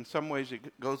Scripture. In some ways,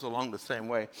 it goes along the same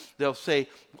way. They'll say,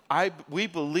 we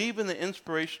believe in the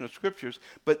inspiration of Scriptures,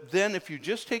 but then if you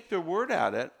just take their word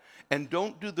at it and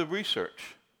don't do the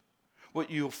research,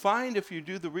 what you'll find if you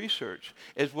do the research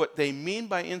is what they mean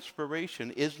by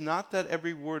inspiration is not that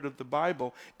every word of the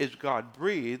Bible is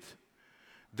God-breathed.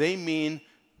 They mean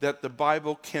that the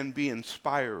Bible can be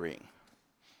inspiring,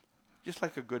 just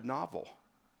like a good novel.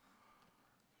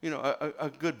 You know, a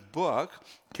good book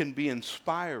can be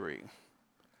inspiring,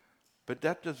 but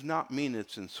that does not mean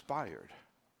it's inspired.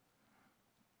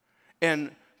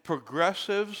 And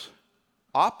progressives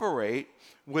operate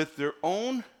with their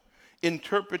own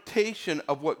interpretation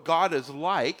of what God is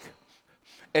like,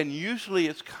 and usually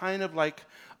it's kind of like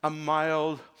a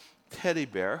mild teddy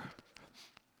bear,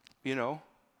 you know,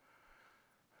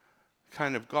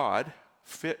 kind of God,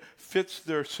 fits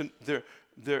their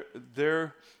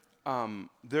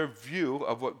view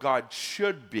of what God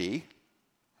should be.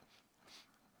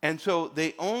 And so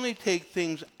they only take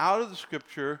things out of the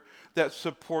Scripture that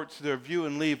supports their view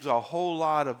and leaves a whole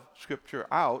lot of Scripture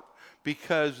out,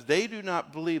 because they do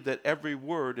not believe that every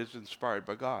word is inspired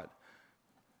by God.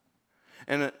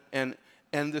 And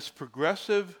this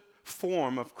progressive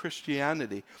form of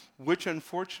Christianity, which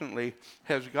unfortunately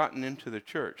has gotten into the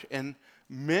church, and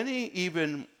many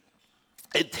even,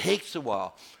 it takes a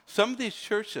while. Some of these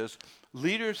churches,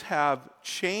 leaders have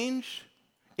changed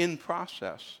in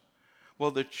process.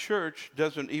 Well, the church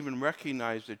doesn't even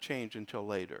recognize the change until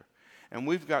later. And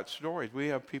we've got stories. We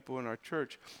have people in our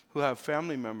church who have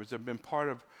family members that have been part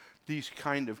of these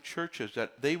kind of churches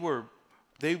that they were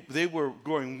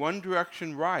going one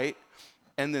direction right,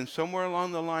 and then somewhere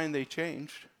along the line they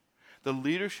changed. The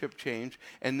leadership changed,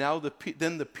 and now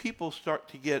then the people start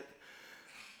to get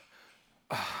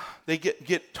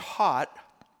taught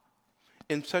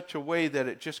in such a way that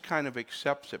it just kind of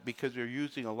accepts it, because they're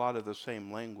using a lot of the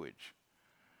same language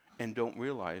and don't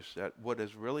realize that what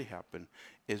has really happened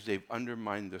is they've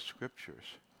undermined the Scriptures.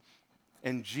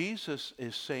 And Jesus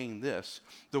is saying this: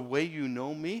 the way you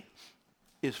know me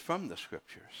is from the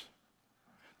Scriptures.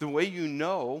 The way you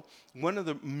know, one of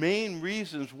the main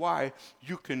reasons why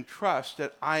you can trust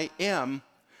that I am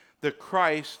the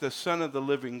Christ, the Son of the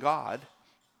living God,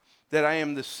 that I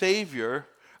am the Savior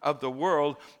of the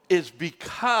world, is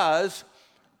because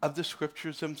of the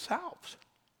Scriptures themselves.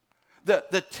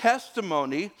 The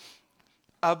testimony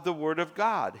of the Word of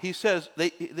God. He says,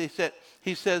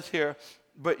 he says here,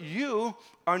 but you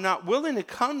are not willing to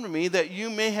come to me that you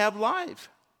may have life.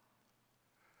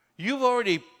 You've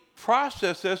already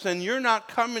processed this, and you're not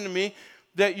coming to me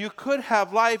that you could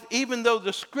have life, even though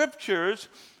the Scriptures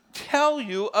tell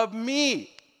you of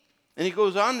me. And he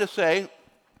goes on to say,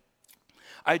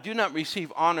 I do not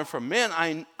receive honor from men.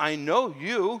 I know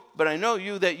you, but I know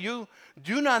you that you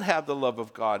do not have the love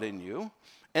of God in you,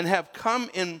 and have come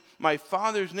in my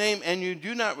Father's name, and you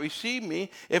do not receive me.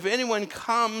 If anyone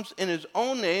comes in his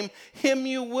own name, him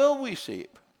you will receive.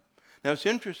 Now it's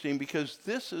interesting, because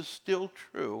this is still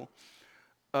true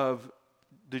of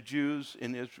the Jews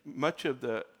in Israel, much of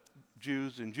the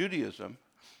Jews in Judaism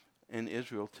in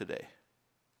Israel today.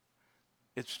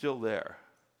 It's still there.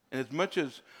 And as much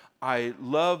as I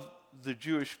love the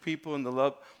Jewish people and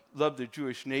love the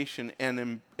Jewish nation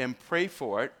and pray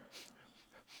for it,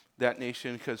 that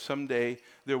nation, because someday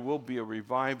there will be a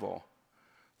revival,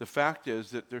 the fact is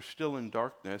that they're still in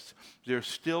darkness. They're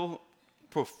still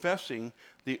professing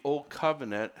the old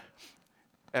covenant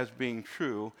as being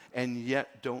true, and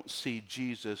yet don't see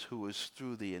Jesus, who is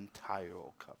through the entire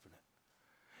old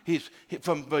covenant.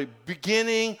 From the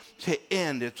beginning to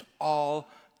end, it's all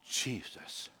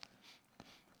Jesus.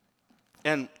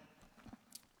 And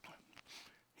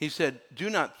he said, do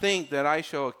not think that I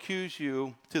shall accuse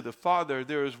you to the Father.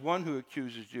 There is one who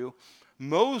accuses you,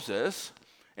 Moses,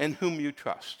 in whom you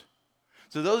trust.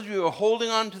 So those of you who are holding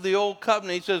on to the old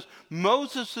covenant, he says,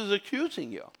 Moses is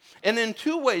accusing you. And in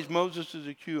two ways Moses is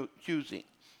accusing.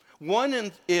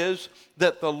 One is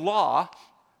that the law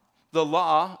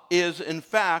is in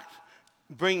fact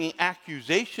bringing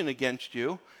accusation against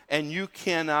you, and you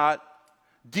cannot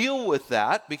deal with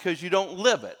that because you don't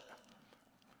live it.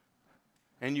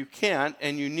 And you can't,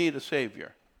 and you need a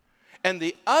Savior. And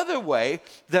the other way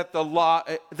that the law,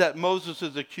 that Moses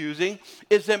is accusing,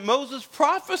 is that Moses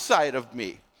prophesied of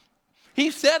me. He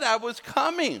said I was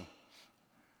coming.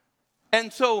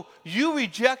 And so you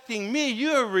rejecting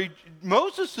me,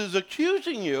 Moses is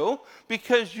accusing you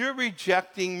because you're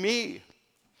rejecting me.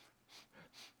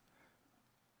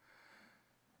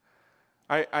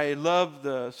 I love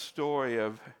the story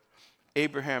of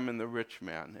Abraham and the rich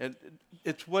man.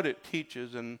 It's what it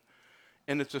teaches, and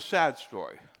it's a sad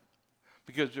story.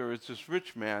 Because there is this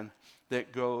rich man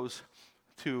that goes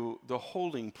to the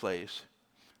holding place,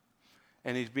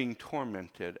 and he's being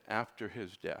tormented after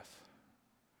his death.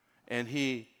 And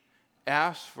he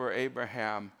asks for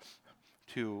Abraham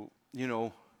to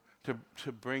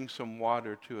bring some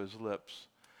water to his lips.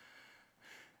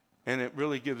 And it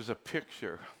really gives a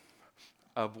picture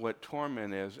of what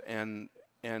torment is. And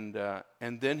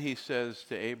then he says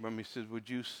to Abram, he says, would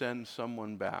you send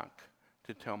someone back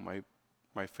to tell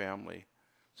my family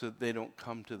so that they don't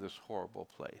come to this horrible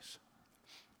place?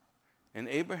 And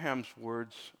Abraham's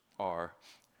words are,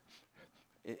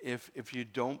 if you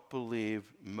don't believe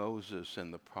Moses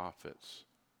and the prophets,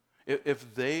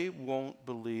 if they won't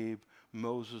believe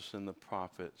Moses and the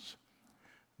prophets,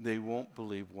 they won't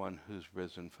believe one who's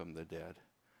risen from the dead.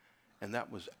 And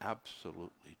that was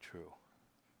absolutely true,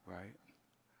 right?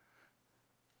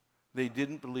 They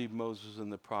didn't believe Moses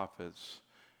and the prophets,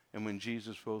 and when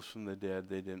Jesus rose from the dead,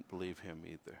 they didn't believe him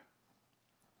either.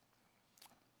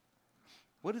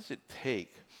 What does it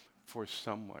take for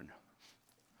someone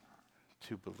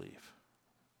to believe?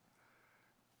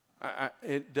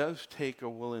 It does take a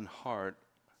willing heart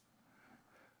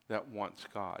that wants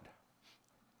God.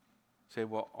 Say,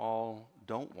 well, all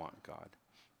don't want God.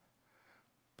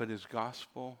 But his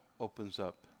gospel opens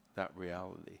up that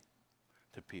reality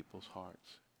to people's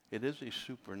hearts. It is a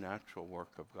supernatural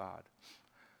work of God.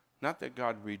 Not that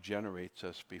God regenerates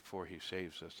us before he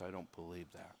saves us. I don't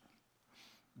believe that.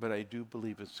 But I do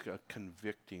believe it's a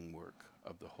convicting work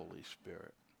of the Holy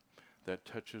Spirit that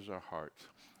touches our hearts,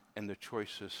 and the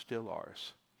choice is still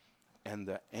ours. And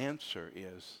the answer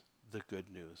is the good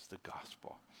news, the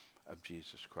gospel of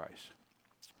Jesus Christ.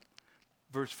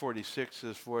 Verse 46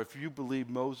 says, for if you believe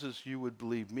Moses, you would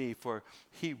believe me, for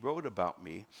he wrote about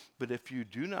me. But if you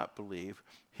do not believe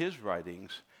his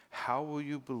writings, how will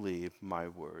you believe my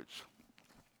words?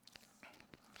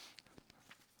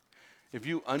 If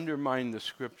you undermine the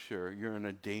scripture, you're in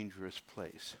a dangerous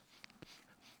place,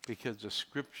 because the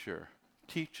scripture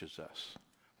teaches us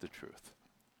the truth.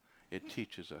 It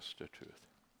teaches us the truth.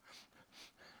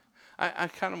 I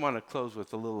kind of want to close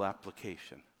with a little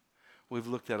application. We've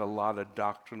looked at a lot of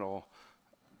doctrinal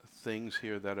things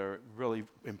here that are really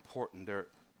important. They're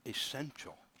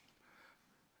essential.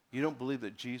 You don't believe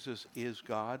that Jesus is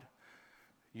God?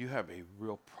 You have a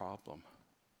real problem.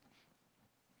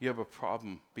 You have a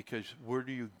problem because where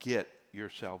do you get your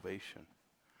salvation?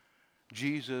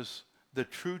 Jesus, the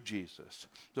true Jesus,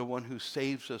 the one who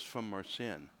saves us from our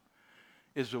sin,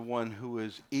 is the one who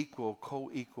is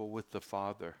co-equal with the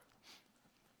Father.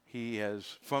 He has,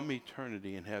 from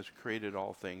eternity, and has created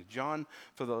all things. John,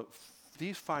 for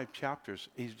these 5 chapters,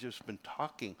 he's just been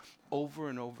talking over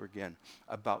and over again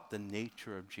about the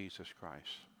nature of Jesus Christ.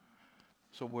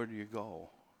 So where do you go?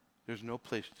 There's no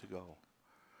place to go.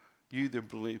 You either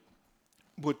believe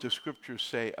what the scriptures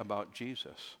say about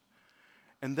Jesus.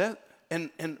 And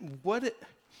what it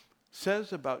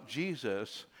says about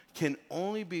Jesus can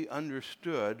only be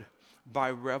understood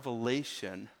by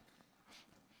revelation.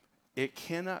 It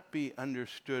cannot be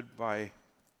understood by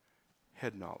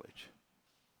head knowledge.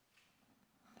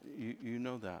 You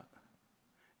know that.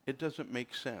 It doesn't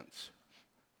make sense.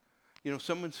 You know,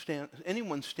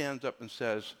 anyone stands up and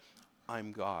says,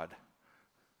 I'm God.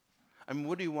 I mean,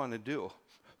 what do you want to do?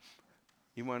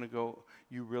 You want to go,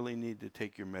 you really need to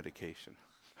take your medication.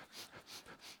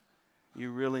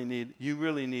 You really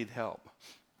need help.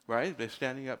 Right? They're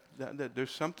standing up.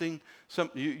 There's something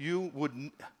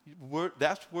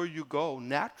that's where you go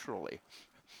naturally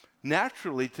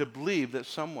to believe that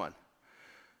someone.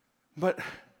 But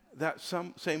that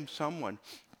same someone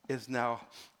is now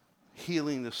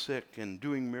healing the sick and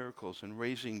doing miracles and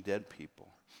raising dead people.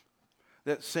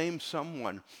 That same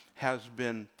someone has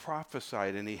been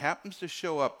prophesied, and he happens to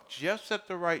show up just at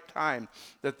the right time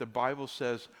that the Bible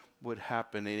says would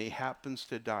happen, and he happens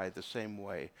to die the same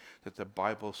way that the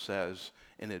Bible says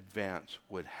in advance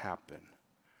would happen.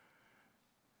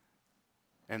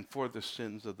 And for the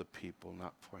sins of the people,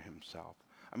 not for himself.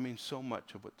 I mean, so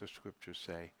much of what the scriptures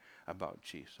say about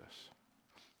Jesus.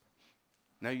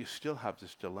 Now you still have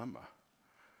this dilemma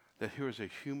that here is a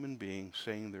human being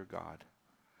saying they're God.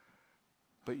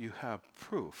 But you have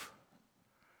proof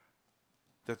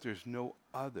that there's no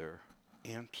other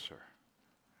answer.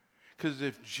 Because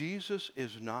if Jesus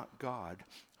is not God,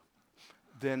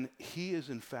 then he is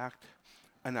in fact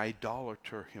an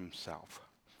idolater himself.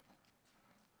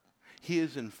 He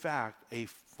is in fact a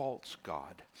false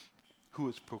God who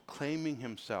is proclaiming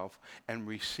himself and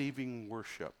receiving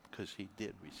worship, because he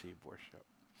did receive worship.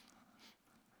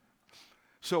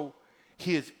 So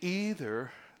he is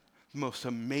either the most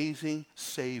amazing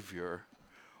Savior,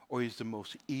 or he's the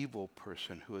most evil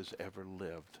person who has ever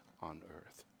lived on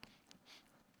earth.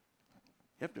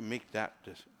 You have to make that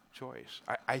choice.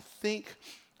 I think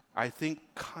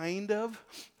kind of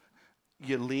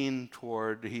you lean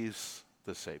toward he's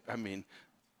the Savior. I mean,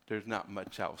 there's not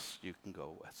much else you can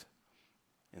go with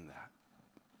in that.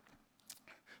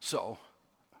 So,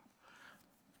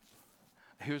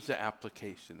 here's the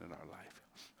application in our life.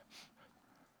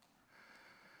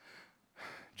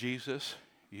 Jesus,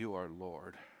 you are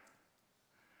Lord,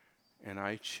 and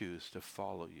I choose to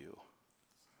follow you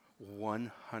 100%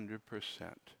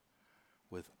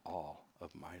 with all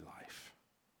of my life.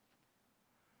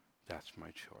 That's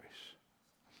my choice.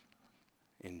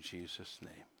 In Jesus'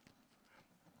 name,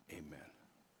 amen.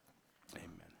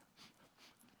 Amen.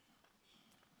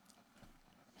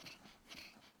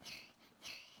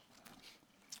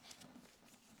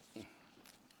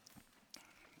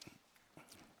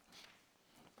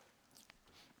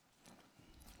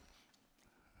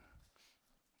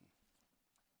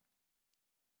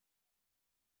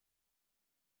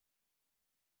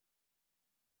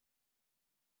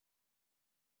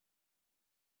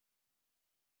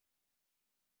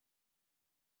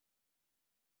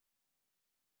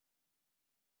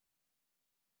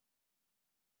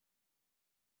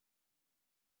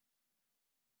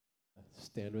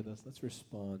 Stand with us. Let's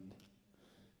respond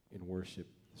in worship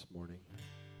this morning.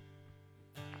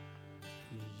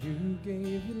 You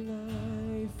gave your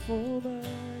life for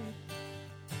mine,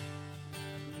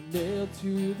 nailed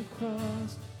to the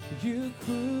cross, you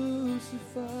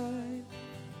crucified.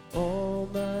 All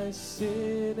my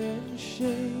sin and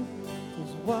shame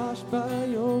was washed by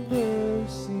your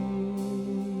mercy.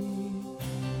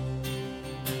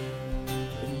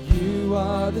 And you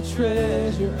are the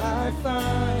treasure I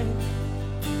find,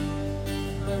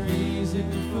 my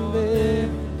reason for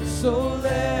living. So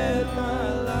let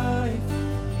my life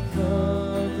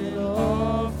become an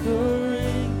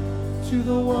offering to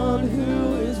the one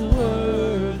who is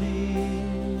worthy.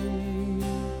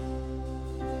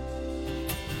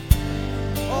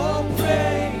 All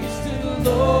praise to the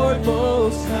Lord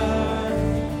Most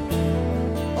High.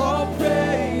 All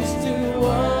praise to the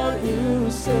one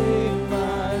who saved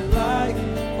my life.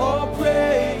 All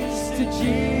praise to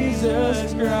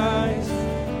Jesus Christ,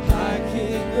 my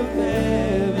King of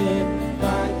heaven,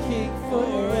 my King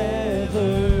forever.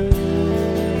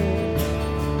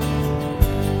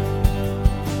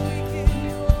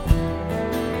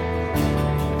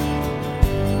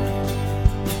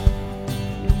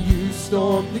 You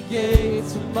stormed the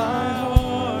gates of my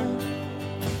heart,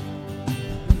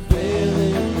 the veil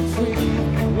in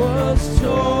between was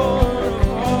torn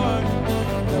apart.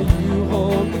 Now you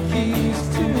hold the keys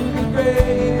to the grave.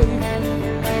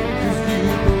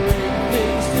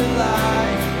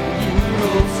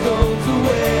 Stones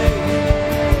away.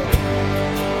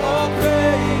 All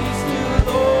praise to the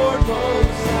Lord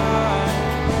Most High.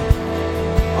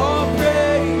 All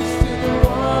praise to the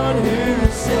one who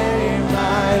saved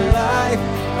my life.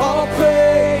 All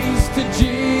praise to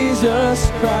Jesus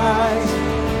Christ,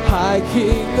 High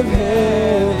King of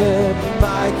heaven,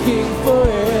 my King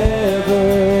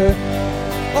forever.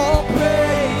 All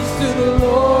praise to the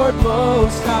Lord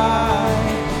Most High.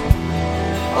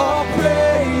 All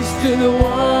praise to the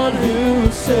one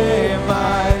who saved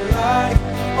my life.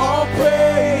 All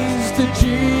praise to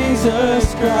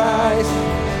Jesus Christ,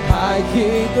 High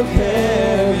King of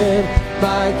heaven,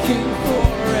 my King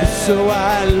forever. So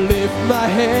I lift my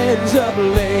hands up,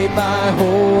 lay my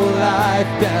whole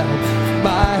life down,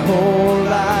 my whole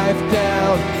life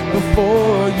down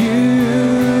before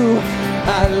you.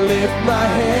 I lift my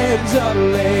hands up,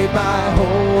 lay my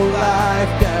whole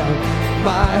life down.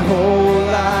 My whole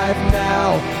life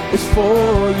now is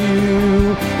for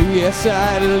you. Yes,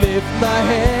 I lift my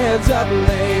hands up,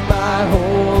 lay my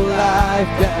whole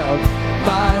life down,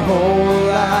 my whole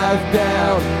life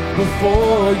down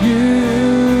before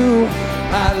you.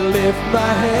 I lift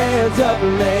my hands up,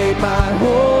 lay my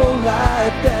whole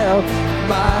life down,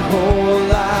 my whole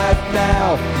life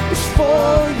now is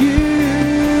for you.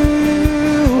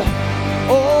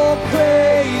 Oh,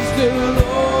 praise the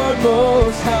Lord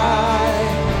Most High.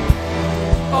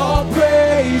 All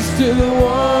praise to the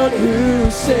one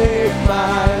who saved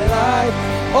my life.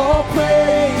 All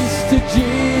praise to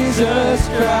Jesus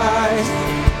Christ,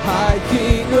 High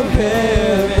King of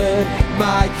heaven,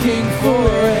 my King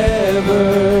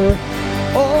forever.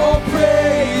 All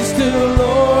praise to the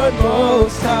Lord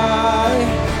Most High.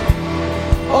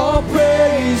 All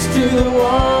praise to the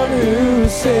one who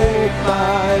saved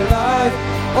my life.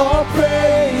 All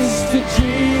praise to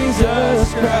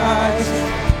Jesus Christ,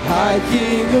 High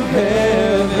King of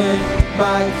heaven,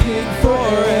 my King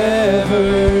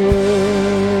forever.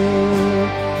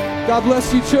 God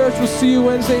bless you, church. We'll see you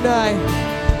Wednesday night.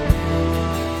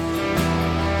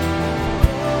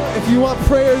 If you want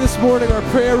prayer this morning, our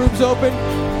prayer room's open.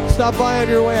 Stop by on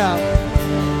your way out.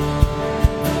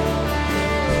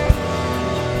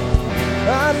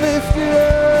 I lift it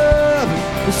up,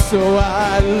 so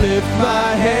I lift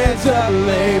my hands up,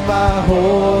 lay my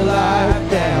whole life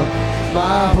down,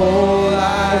 my whole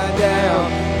life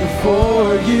down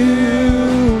before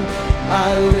you.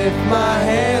 I lift my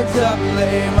hands up,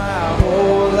 lay my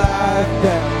whole life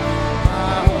down,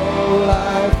 my whole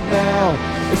life now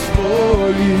is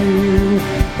for you.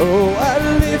 Oh, I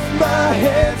lift my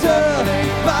hands up, lay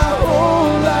my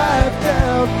whole life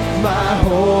down, my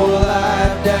whole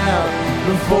life down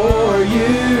before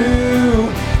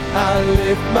you. I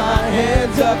lift my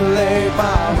hands up, lay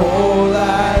my whole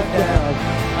life down,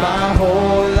 my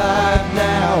whole life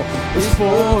now is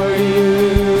for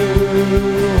you.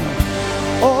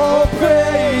 All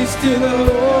praise to the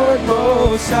Lord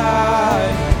Most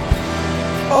High.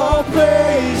 All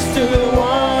praise to the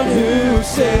one who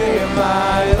saved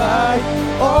my life.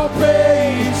 All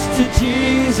praise to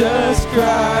Jesus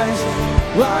Christ,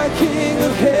 my King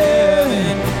of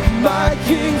heaven, my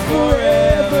King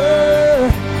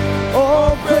forever.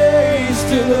 All praise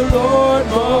to the Lord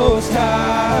Most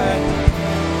High.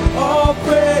 All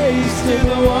praise to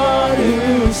the one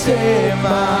who saved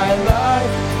my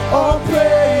life. All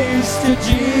praise to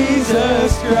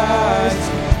Jesus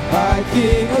Christ, my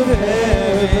King of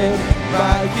heaven,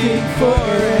 my King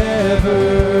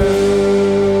forever.